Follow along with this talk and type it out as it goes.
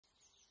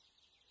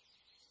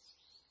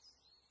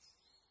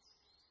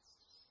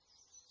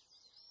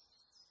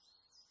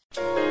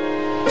$1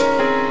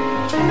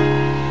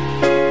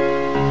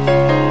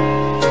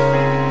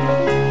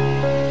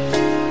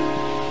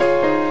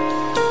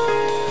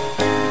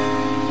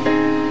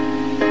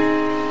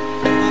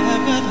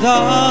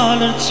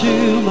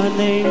 to my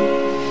name.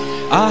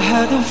 I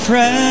had a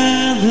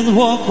friend and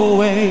walk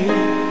away,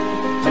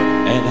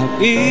 and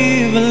I've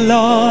even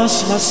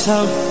lost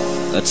myself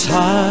a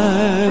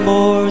time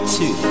or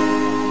two.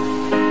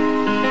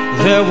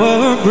 There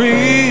were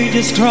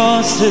bridges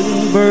crossed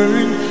and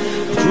burned,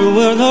 through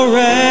the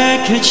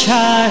wreckage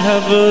I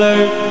have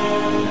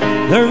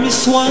learned there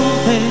is one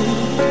thing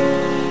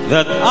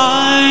that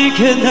I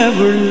can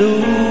never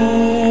lose.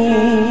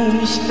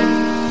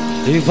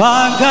 If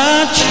I've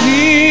got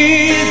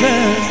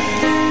Jesus,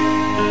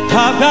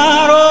 I've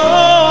got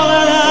all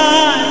that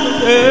I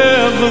could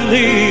ever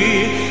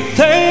need.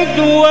 Take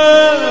the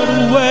world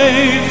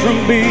away from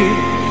me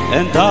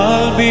and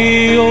I'll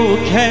be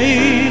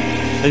okay.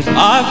 If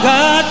I've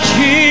got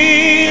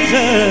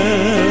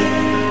Jesus,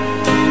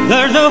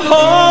 there's a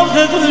hope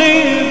that's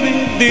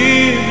living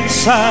deep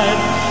inside,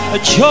 a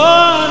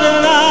joy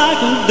that I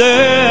can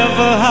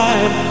never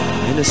hide,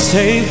 and a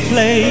safe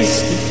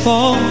place to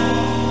fall.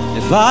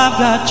 If I've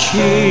got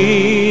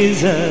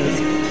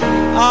Jesus,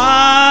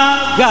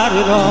 I've got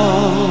it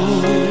all.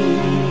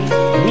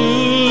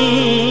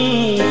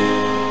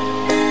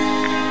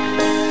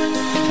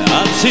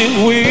 I've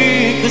seen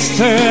weakness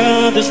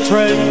turn to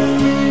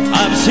strength,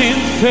 I've seen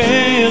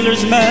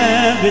failures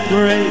met with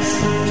grace,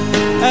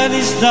 and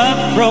it's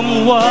not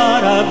from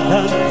what I've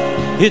done,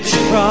 it's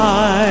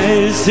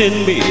Christ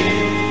in me.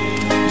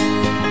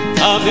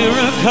 A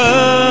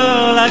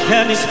miracle I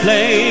can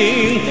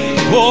explain.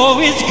 Oh,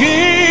 He's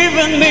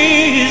given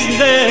me His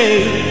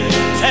name,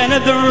 and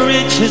the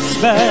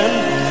richest man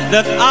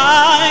that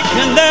I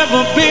can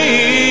never be.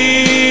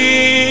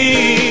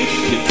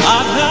 If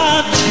I've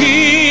got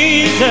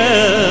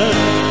Jesus,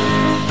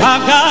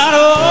 I've got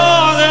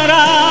all that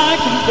I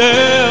can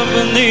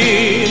ever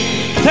need.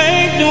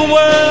 Take the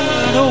world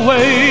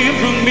away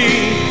from me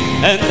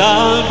and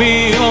I'll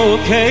be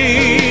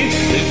okay.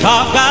 If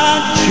I've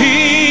got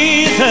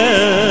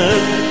Jesus,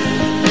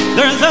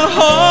 there's a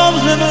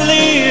hope that's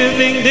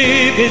living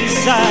deep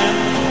inside,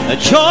 a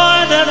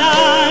joy that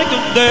I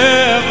could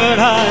never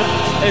hide,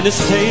 and a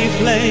safe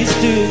place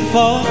to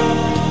fall.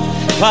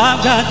 If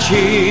I've got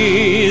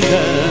Jesus,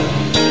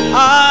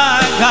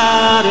 I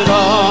got it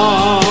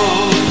all.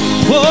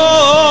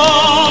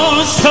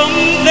 Oh,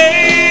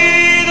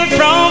 someday the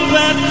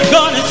trumpet's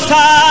gonna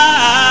sound,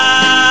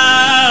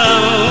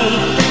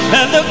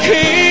 and the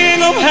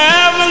King of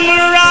Heaven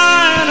will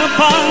ride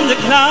upon the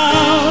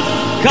cloud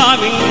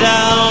coming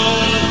down.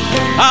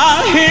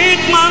 I'll hit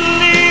my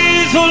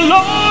knees, oh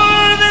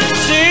Lord, and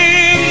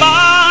sing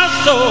my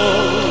soul.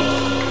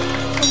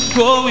 I'm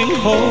going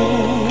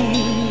home.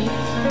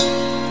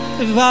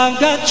 If I've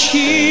got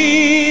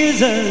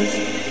Jesus,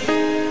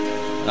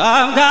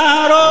 I've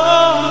got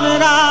all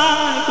that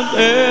I could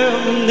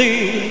ever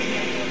need.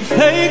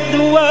 Take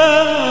the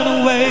world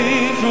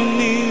away from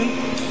me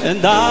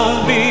and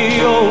I'll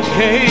be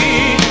okay.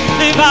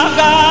 If I've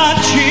got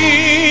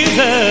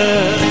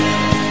Jesus,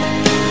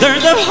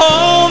 there's a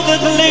hope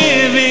that's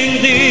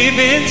living deep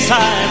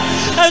inside,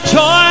 a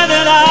joy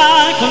that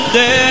I could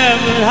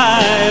never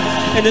hide,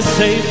 and a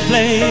safe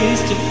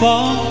place to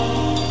fall.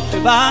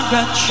 If I've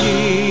got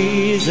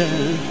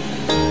Jesus,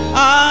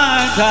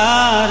 I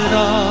got it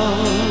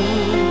all.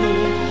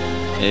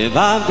 If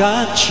I've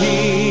got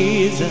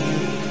Jesus,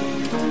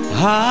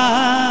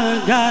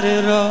 I got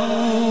it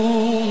all.